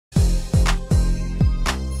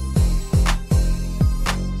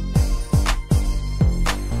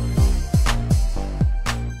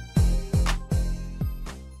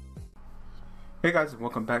Hey guys, and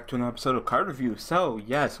welcome back to another episode of Card Review. So,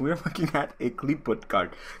 yes, we're looking at a Qliphort card.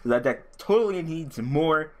 That deck totally needs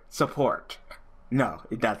more support. No,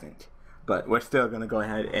 it doesn't. But we're still going to go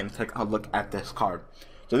ahead and take a look at this card.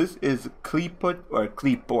 So this is Qliphort, or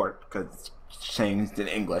Qliphort, because it's changed in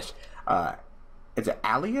English. Is it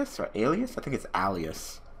Alias or Alias? I think it's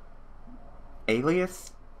Alias.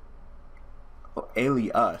 Alias? Oh,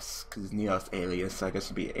 Alias, because Neos Alias, so I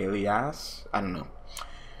guess it'd be Alias? I don't know.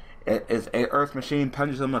 It is a Earth Machine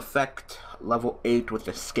Pendulum Effect, level 8 with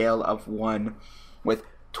a scale of 1, with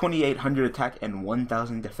 2800 attack and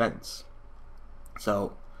 1000 defense.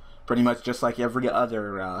 So, pretty much just like every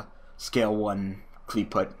other scale 1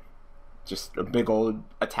 Qliphort, just a big old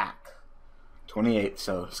attack. 28,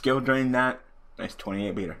 so skill drain that, nice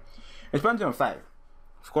 28 beater. It's Pendulum Effect.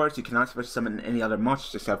 Of course, you cannot special summon any other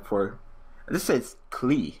monsters except for, this says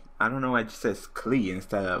Qli. I don't know why it just says Qli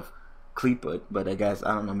instead of Qliphort, but I guess,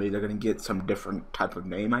 I don't know, maybe they're going to get some different type of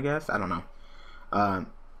name, I guess. I don't know.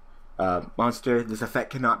 Monster, this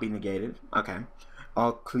effect cannot be negated. Okay.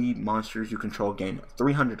 All Qli monsters you control gain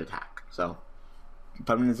 300 attack. So, put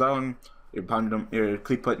them in the zone, your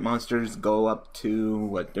Qliphort monsters go up to,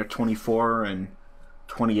 what, they're 24 and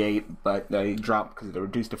 28, but they drop because of the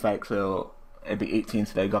reduced effect, so it'd be 18,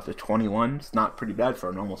 so they go up to 21. It's not pretty bad for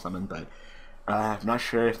a normal summon, but I'm not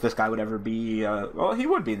sure if this guy would ever be, well, he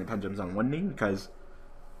would be in the Pendulum Zone, wouldn't he? Because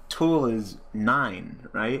Tool is 9,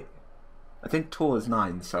 right? I think Tool is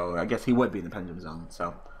 9, so I guess he would be in the Pendulum Zone,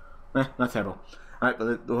 so, not terrible. Alright,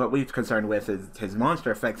 but what we're concerned with is his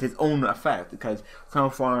monster effect, his own effect, because so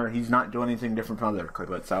far he's not doing anything different from other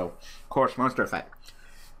Qliphort, so, of course, monster effect.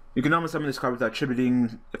 You can normal summon this card without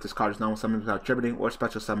tributing. If this card is normal summoned without tributing, or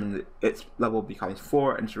special summon, its level becomes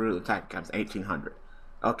 4 and its real attack becomes 1800.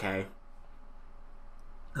 Okay.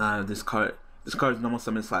 This card is normal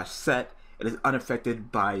summon / set. It is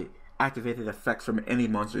unaffected by activated effects from any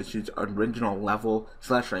monster whose original level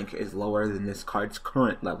 / rank is lower than this card's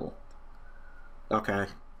current level. Okay,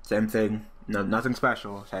 same thing. No, nothing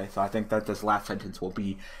special. Okay, so I think that this last sentence will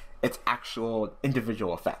be its actual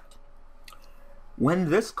individual effect.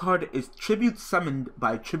 When this card is tribute summoned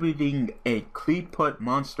by tributing a Qliphort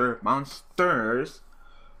monsters,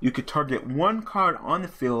 you could target one card on the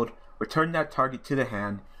field, return that target to the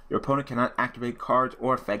hand. Your opponent cannot activate cards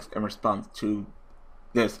or effects in response to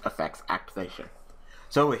this effect's activation.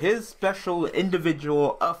 So his special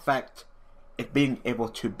individual effect is being able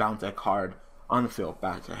to bounce a card on the field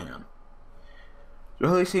back to hand. It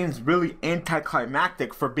really seems really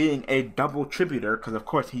anticlimactic for being a double tributor, because of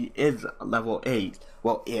course he is level 8.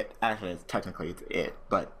 Well, technically it's it,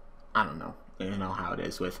 but I don't know. You know how it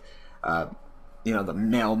is with you know, the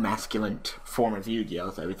male masculine form of Yu-Gi-Oh!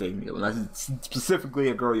 So everything, unless it's specifically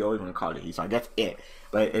a girl, you always want to call it he. So I guess it,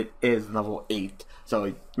 but it is level 8, so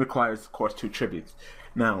it requires, of course, 2 tributes.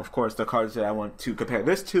 Now, of course, the cards that I want to compare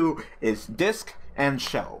this to is Disc and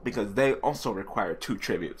Shell, because they also require 2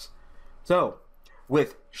 tributes. So,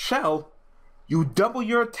 with Shell, you double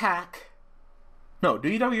your attack. No, do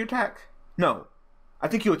you double your attack? No. I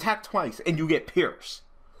think you attack twice and you get Pierce.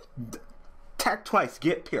 Attack twice,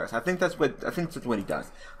 get Pierce. I think that's what he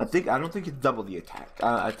does. I don't think it's double the attack.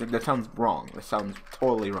 I think that sounds wrong. That sounds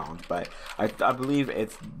totally wrong. But I believe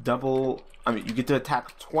it's double. I mean, you get to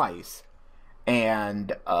attack twice,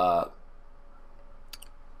 and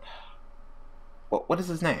what is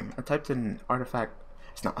his name? I typed in artifact.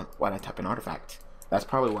 It's not why I typed in artifact. That's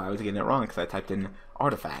probably why I was getting it wrong, because I typed in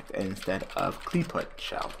artifact instead of Qliphort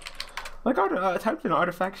Shell. Like, I typed in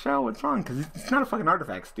artifact Shell, what's wrong? Because it's not a fucking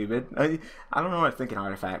artifact, stupid. I don't know what I was thinking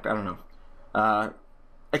artifact, I don't know.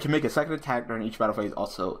 It can make a second attack during each battle phase,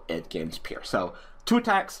 also it gains Pierce. So, 2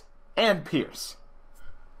 attacks and Pierce.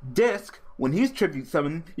 Disc, when he's tribute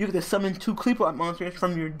summoned, you get to summon 2 Qliphort monsters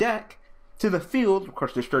from your deck to the field, of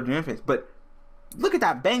course destroy your interface, but look at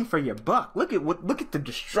that bang for your buck. Look at the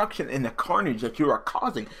destruction and the carnage that you are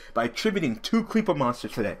causing by tributing 2 Qliphort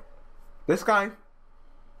monsters today. This guy,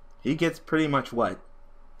 he gets pretty much what?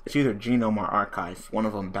 It's either Genome or Archive. One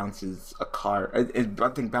of them bounces a card. I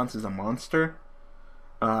think bounces a monster.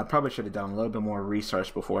 I probably should have done a little bit more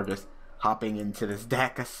research before just hopping into this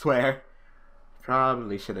deck, I swear.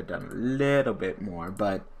 Probably should have done a little bit more,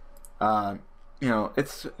 but you know,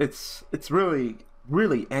 it's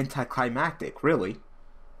really anticlimactic, really,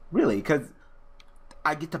 because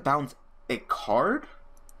I get to bounce a card,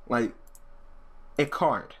 like a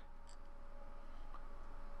card.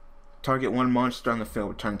 Target one monster on the field,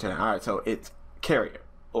 return to the... Alright, so it's Carrier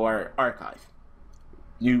or Archive.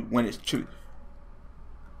 When it's true.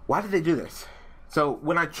 Why did they do this? So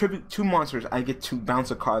when I tribute 2 monsters, I get to bounce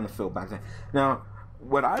a card on the field back then. Now,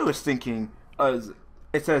 what I was thinking is,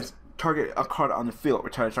 it says target a card on the field,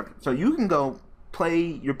 return a target. So you can go play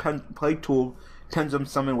your play tool, Pendulum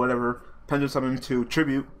Summon, whatever, Pendulum Summon to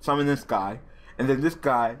tribute, summon this guy, and then this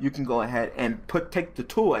guy, you can go ahead and take the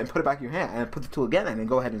tool and put it back in your hand, and put the tool again, and then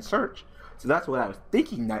go ahead and search. So that's what I was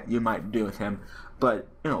thinking that you might do with him. But,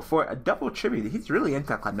 you know, for a double tribute, he's really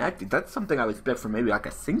anticlimactic. That's something I would expect from maybe like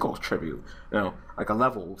a single tribute, you know, like a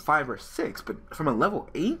level 5 or 6. But from a level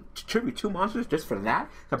 8 to tribute 2 monsters just for that,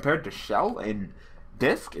 compared to Shell and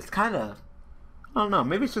Disc, it's kind of, I don't know,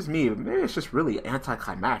 maybe it's just me, but maybe it's just really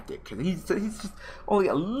anticlimactic. Because he's just only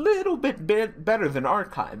a little bit better than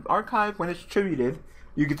Archive. Archive, when it's tributed,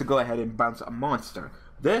 you get to go ahead and bounce a monster.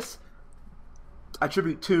 This, I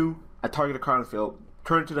tribute 2, I target a card on the field,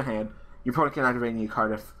 turn it to the hand. Your opponent can activate any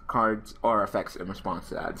cards or effects in response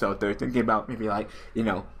to that. So if they're thinking about maybe like, you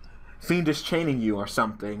know, Fiendish chaining you or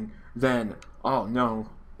something, then, oh, no.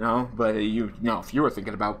 But you know, if you were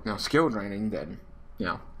thinking about, you know, skill draining, then, you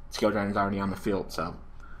know, skill draining is already on the field, so,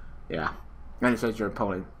 yeah. And it says your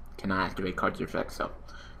opponent cannot activate cards or effects, so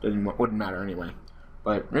it wouldn't matter anyway.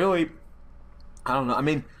 But really, I don't know. I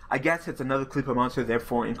mean, I guess it's another Qliphort monster,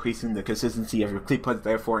 therefore increasing the consistency of your Qliphort,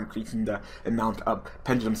 therefore increasing the amount of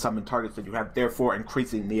Pendulum Summon targets that you have, therefore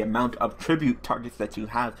increasing the amount of tribute targets that you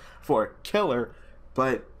have for a killer.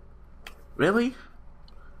 But really,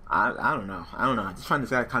 I don't know. I just find this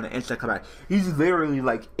guy kind of anticlimactic. He's literally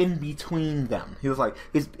like in between them. He's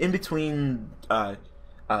in between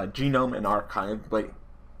Genome and Archive, but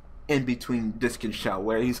in between Disc and Shell,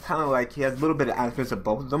 where he's kind of like, he has a little bit of aspects of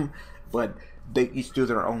both of them, but they each do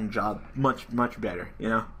their own job much better, you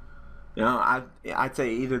know. I'd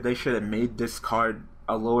say either they should have made this card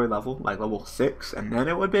a lower level, like level 6, and then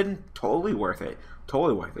it would have been totally worth it.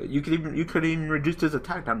 You could even reduce his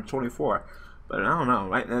attack down to 24. But I don't know.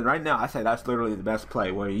 Right now, I say that's literally the best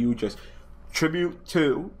play, where you just tribute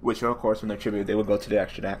 2, which of course when they tribute, they will go to the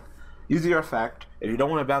extra deck. Use your effect. If you don't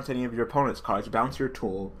want to bounce any of your opponent's cards, bounce your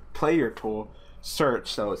tool, play your tool, search.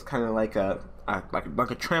 So it's kind of like a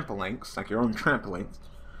Trampolynx, like your own Trampolynx.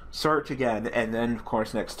 Search again, and then of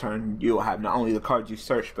course next turn you'll have not only the cards you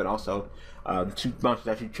searched, but also 2 monsters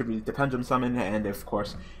that you tribute the Pendulum Summon, and of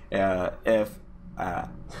course if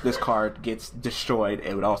this card gets destroyed,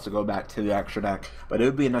 it would also go back to the extra deck. But it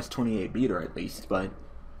would be a nice 28 beater at least. But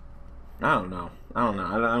I don't know. I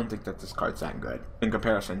don't think that this card's that good in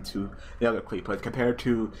comparison to the other Qliphort. Compared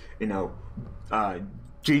to, you know,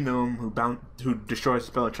 Genome, who destroys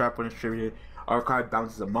spell and trap when it's distributed. Archive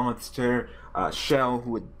bounces a monster. Shell,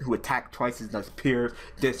 who attack twice as much peers.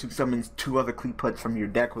 Disc, who summons 2 other Qliphorts from your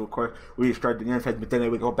deck, who of course will destroy the effect, but then they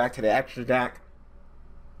would go back to the extra deck.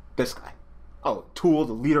 This guy. Oh, Tool,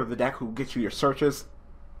 the leader of the deck, who gets you your searches.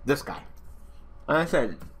 This guy. Like I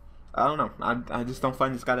said, I don't know. I just don't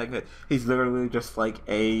find this guy that good. He's literally just like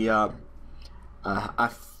a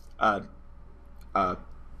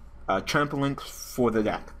Trampolynx for the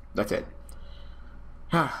deck. That's it.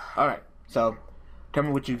 Alright, so tell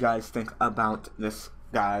me what you guys think about this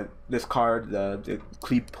guy, this card, the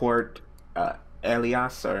Qliphort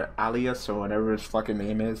Alias or whatever his fucking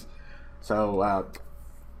name is. So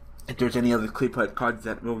if there's any other Qliphort cards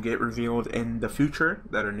that will get revealed in the future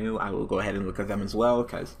that are new, I will go ahead and look at them as well,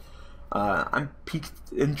 because I'm piqued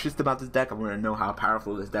interest about this deck. I want to know how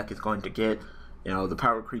powerful this deck is going to get. You know, the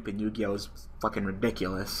power creep in Yu-Gi-Oh! Is fucking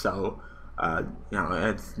ridiculous, so you know,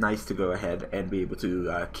 it's nice to go ahead and be able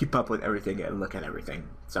to keep up with everything and look at everything.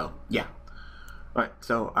 So, yeah. Alright,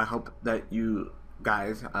 so I hope that you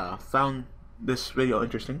guys found this video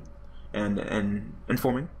interesting and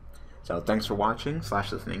informing. So thanks for watching /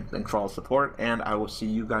 listening. Thanks for all the support, and I will see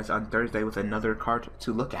you guys on Thursday with another card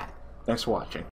to look at. Thanks for watching.